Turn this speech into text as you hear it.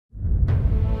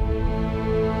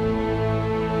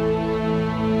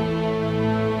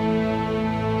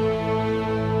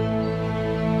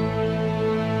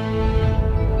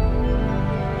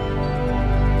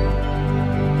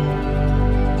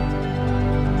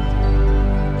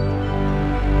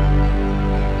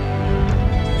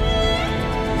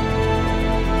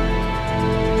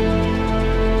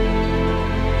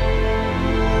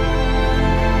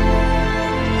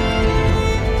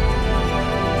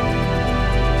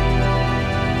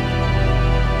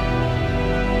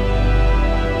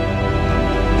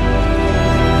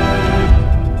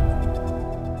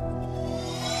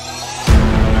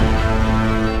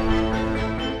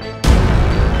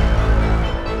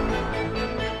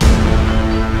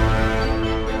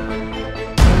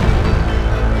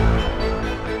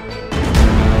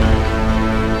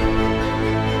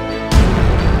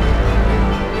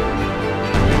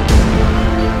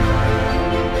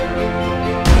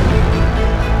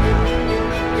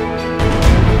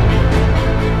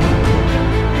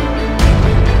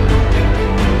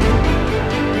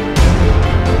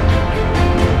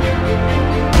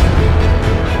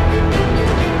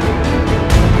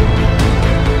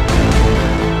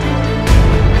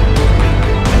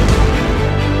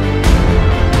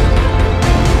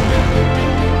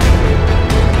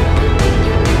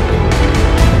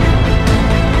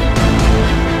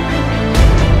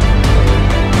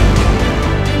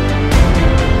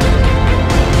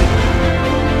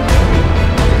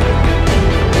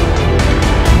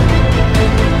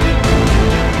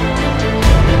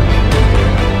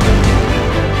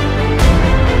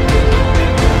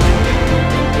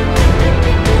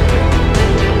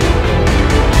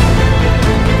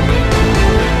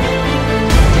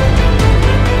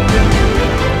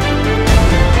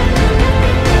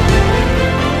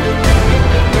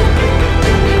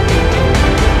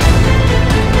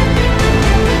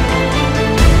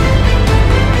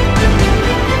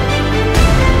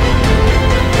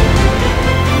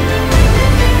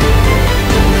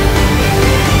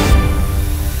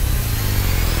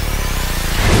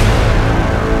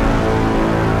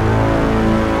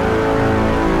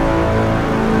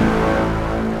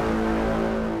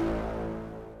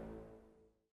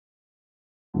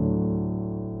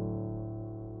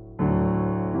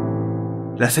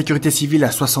La sécurité civile a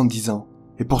 70 ans,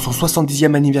 et pour son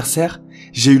 70e anniversaire,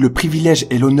 j'ai eu le privilège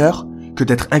et l'honneur que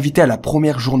d'être invité à la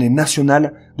première journée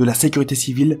nationale de la sécurité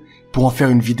civile pour en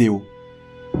faire une vidéo.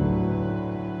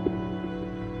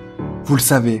 Vous le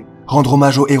savez, rendre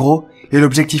hommage aux héros est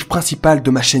l'objectif principal de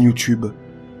ma chaîne YouTube.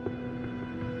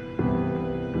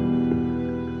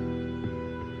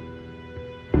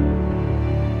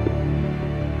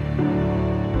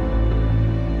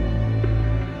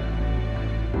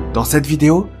 Dans cette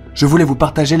vidéo, je voulais vous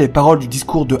partager les paroles du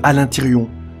discours de Alain Thirion,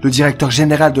 le directeur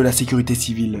général de la sécurité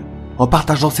civile. En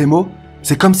partageant ces mots,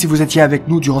 c'est comme si vous étiez avec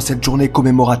nous durant cette journée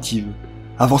commémorative.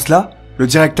 Avant cela, le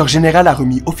directeur général a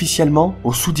remis officiellement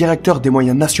au sous-directeur des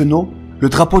moyens nationaux le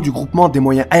drapeau du groupement des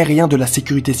moyens aériens de la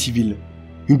sécurité civile.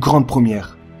 Une grande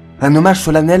première. Un hommage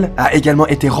solennel a également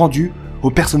été rendu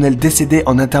aux personnels décédés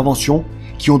en intervention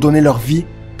qui ont donné leur vie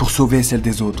pour sauver celle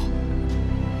des autres.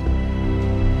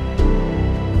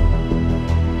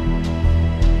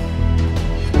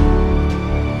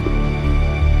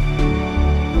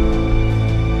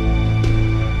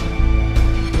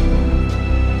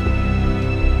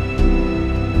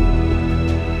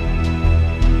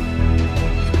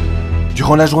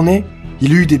 Durant la journée,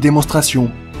 il y a eu des démonstrations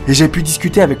et j'ai pu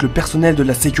discuter avec le personnel de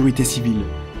la sécurité civile.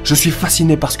 Je suis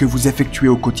fasciné par ce que vous effectuez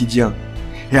au quotidien.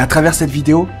 Et à travers cette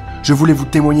vidéo, je voulais vous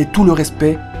témoigner tout le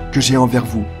respect que j'ai envers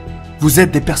vous. Vous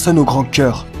êtes des personnes au grand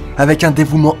cœur, avec un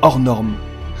dévouement hors norme.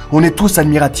 On est tous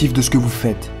admiratifs de ce que vous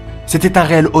faites. C'était un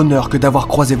réel honneur que d'avoir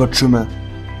croisé votre chemin.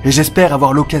 Et j'espère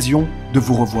avoir l'occasion de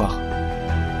vous revoir.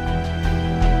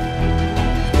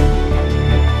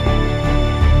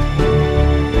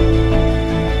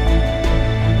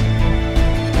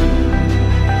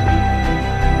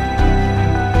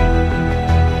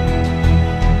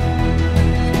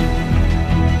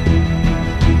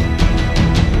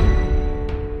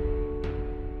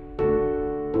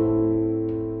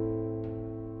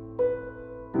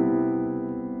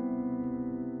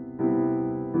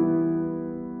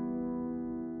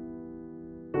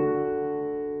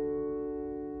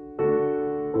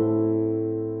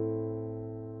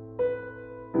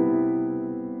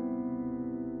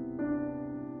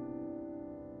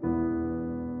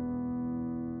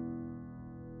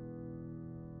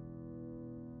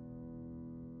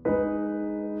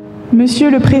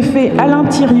 Monsieur le préfet Alain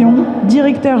Thirion,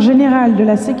 directeur général de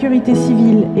la sécurité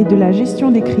civile et de la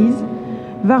gestion des crises,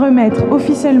 va remettre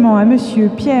officiellement à Monsieur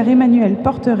Pierre-Emmanuel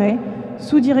Porteret,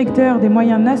 sous-directeur des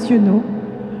moyens nationaux,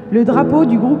 le drapeau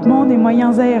du groupement des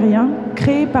moyens aériens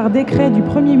créé par décret du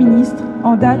Premier ministre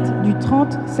en date du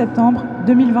 30 septembre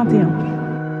 2021.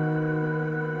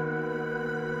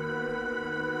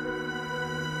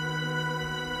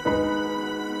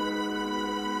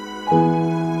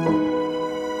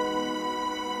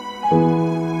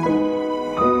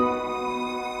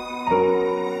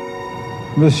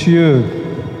 Monsieur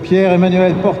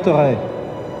Pierre-Emmanuel Porteret,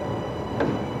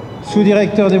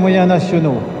 sous-directeur des moyens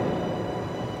nationaux,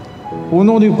 au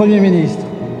nom du Premier ministre,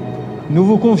 nous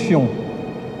vous confions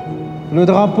le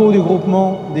drapeau du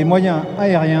groupement des moyens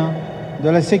aériens de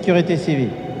la sécurité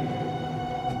civile.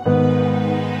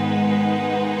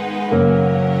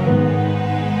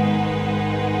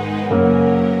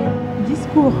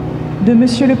 Discours de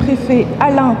Monsieur le préfet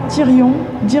Alain Thirion,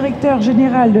 directeur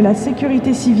général de la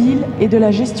sécurité civile et de la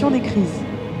gestion des crises.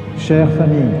 Chères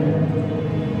familles,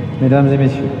 mesdames et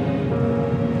messieurs,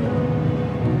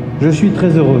 je suis très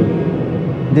heureux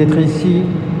d'être ici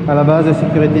à la base de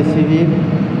sécurité civile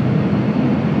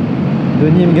de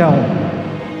Nîmes-Garons.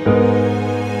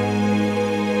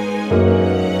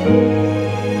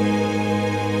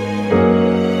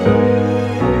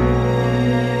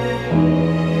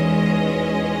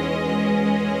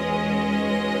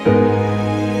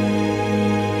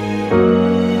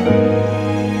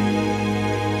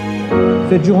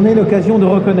 Cette journée est l'occasion de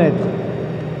reconnaître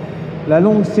la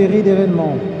longue série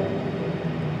d'événements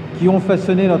qui ont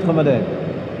façonné notre modèle.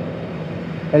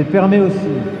 Elle permet aussi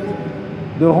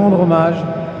de rendre hommage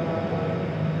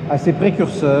à ses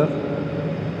précurseurs,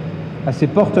 à ses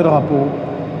porte-drapeaux,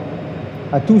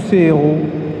 à tous ces héros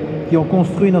qui ont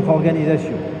construit notre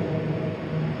organisation.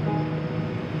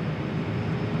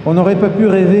 On n'aurait pas pu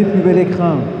rêver plus bel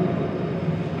écrin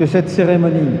que cette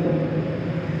cérémonie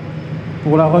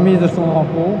pour la remise de son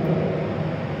drapeau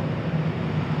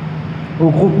au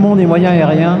groupement des moyens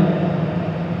aériens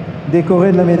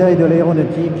décoré de la médaille de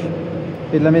l'aéronautique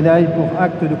et de la médaille pour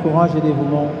acte de courage et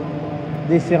dévouement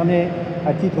décernée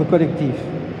à titre collectif.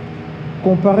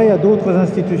 Comparé à d'autres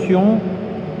institutions,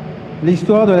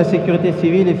 l'histoire de la sécurité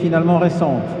civile est finalement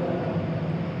récente.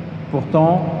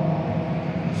 Pourtant,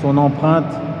 son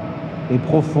empreinte est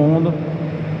profonde,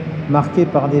 marquée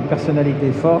par des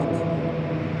personnalités fortes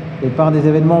et par des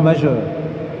événements majeurs,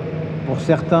 pour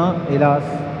certains, hélas,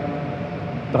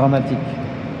 dramatiques.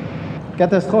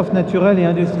 Catastrophes naturelles et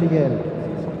industrielles,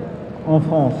 en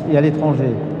France et à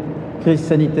l'étranger, crise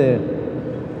sanitaire,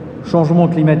 changement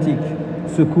climatique,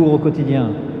 secours au quotidien.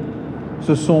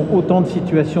 Ce sont autant de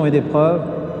situations et d'épreuves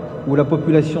où la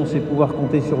population sait pouvoir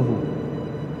compter sur vous.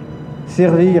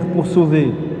 Servir pour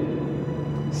sauver,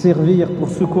 servir pour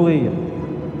secourir,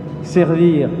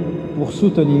 servir pour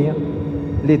soutenir,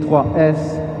 les 3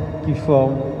 S qui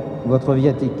forment votre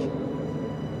viatique.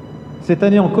 Cette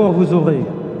année encore, vous aurez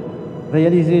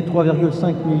réalisé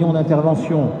 3,5 millions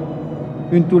d'interventions,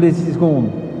 une tous les 6 secondes,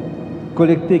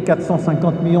 collecté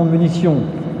 450 millions de munitions,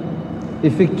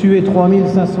 effectué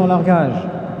 3500 largages,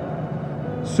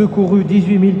 secouru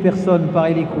 18 000 personnes par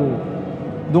hélico,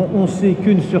 dont on sait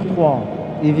qu'une sur 3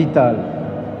 est vitale,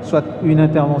 soit une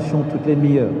intervention toutes les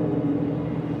demi-heures,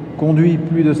 conduit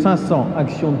plus de 500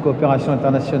 actions de coopération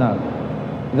internationale,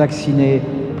 vacciné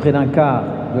près d'un quart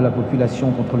de la population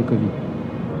contre le Covid,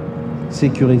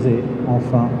 sécurisé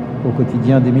enfin au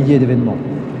quotidien des milliers d'événements.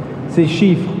 Ces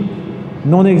chiffres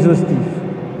non exhaustifs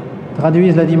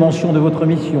traduisent la dimension de votre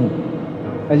mission,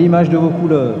 à l'image de vos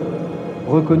couleurs,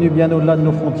 reconnues bien au-delà de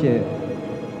nos frontières.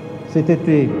 Cet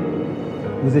été,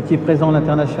 vous étiez présent à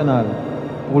l'international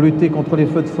pour lutter contre les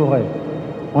feux de forêt,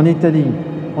 en Italie,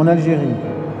 en Algérie,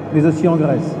 mais aussi en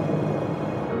Grèce.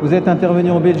 Vous êtes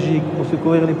intervenu en Belgique pour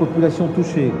secourir les populations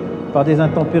touchées par des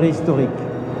intempéries historiques.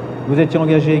 Vous étiez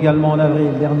engagé également en avril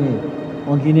dernier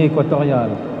en Guinée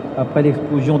équatoriale après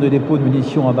l'explosion de dépôts de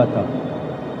munitions à Bata.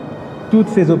 Toutes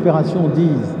ces opérations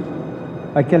disent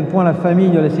à quel point la famille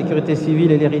de la sécurité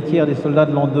civile est l'héritière des soldats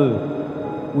de l'an 2,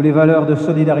 où les valeurs de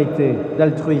solidarité,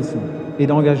 d'altruisme et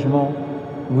d'engagement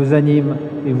vous animent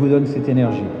et vous donnent cette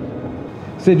énergie.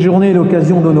 Cette journée est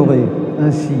l'occasion d'honorer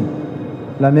ainsi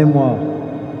la mémoire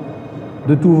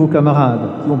de tous vos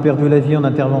camarades qui ont perdu la vie en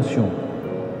intervention.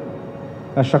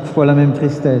 À chaque fois la même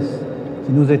tristesse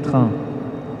qui nous étreint,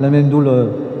 la même douleur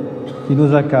qui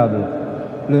nous accable,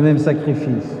 le même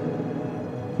sacrifice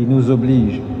qui nous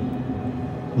oblige.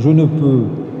 Je ne peux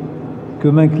que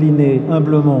m'incliner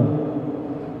humblement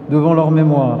devant leur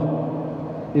mémoire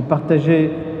et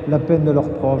partager la peine de leurs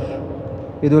proches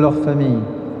et de leurs familles,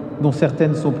 dont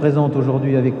certaines sont présentes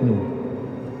aujourd'hui avec nous.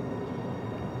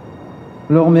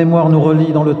 Leur mémoire nous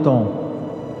relie dans le temps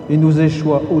et nous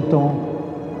échoit autant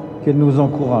qu'elle nous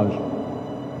encourage.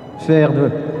 Faire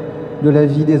de la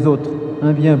vie des autres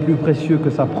un bien plus précieux que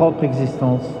sa propre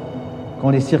existence, quand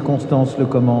les circonstances le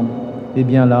commandent, est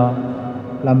bien là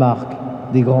la marque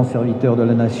des grands serviteurs de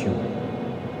la nation.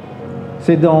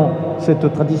 C'est dans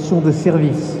cette tradition de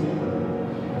service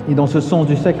et dans ce sens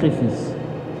du sacrifice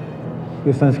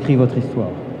que s'inscrit votre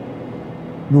histoire.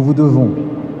 Nous vous devons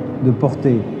de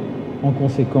porter en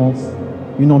conséquence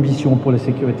une ambition pour la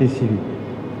sécurité civile.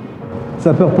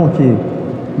 Sapeurs-pompiers,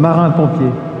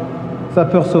 marins-pompiers,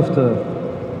 sapeurs-sauveteurs,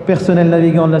 personnel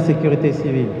navigant de la sécurité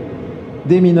civile,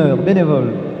 démineurs,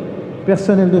 bénévoles,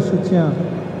 personnel de soutien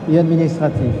et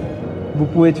administratif, vous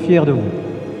pouvez être fiers de vous,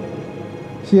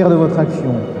 fiers de votre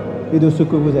action et de ce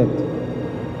que vous êtes,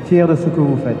 fiers de ce que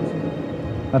vous faites.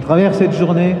 À travers cette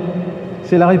journée,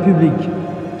 c'est la République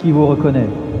qui vous reconnaît,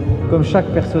 comme chaque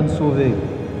personne sauvée,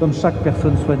 comme chaque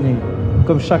personne soignée,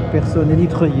 comme chaque personne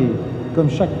élitreuillée, comme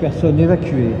chaque personne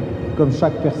évacuée, comme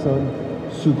chaque personne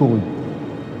secourue.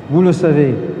 Vous le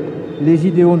savez, les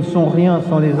idéaux ne sont rien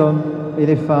sans les hommes et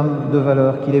les femmes de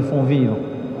valeur qui les font vivre.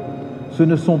 Ce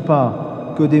ne sont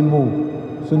pas que des mots,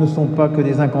 ce ne sont pas que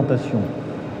des incantations.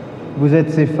 Vous êtes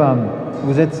ces femmes,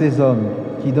 vous êtes ces hommes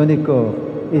qui donnent corps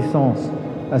et sens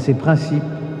à ces principes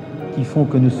qui font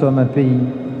que nous sommes un pays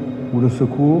où le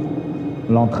secours,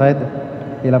 l'entraide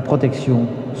et la protection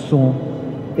sont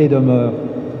et demeurent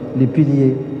les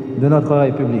piliers de notre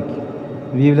République.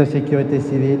 Vive la sécurité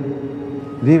civile,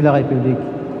 vive la République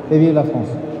et vive la France.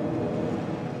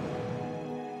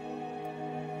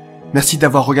 Merci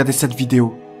d'avoir regardé cette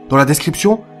vidéo. Dans la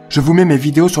description, je vous mets mes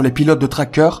vidéos sur les pilotes de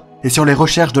tracker et sur les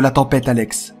recherches de la tempête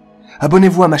Alex.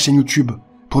 Abonnez-vous à ma chaîne YouTube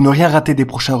pour ne rien rater des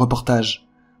prochains reportages.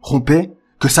 Rompez,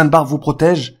 que Sainte-Barbe vous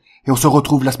protège et on se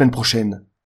retrouve la semaine prochaine.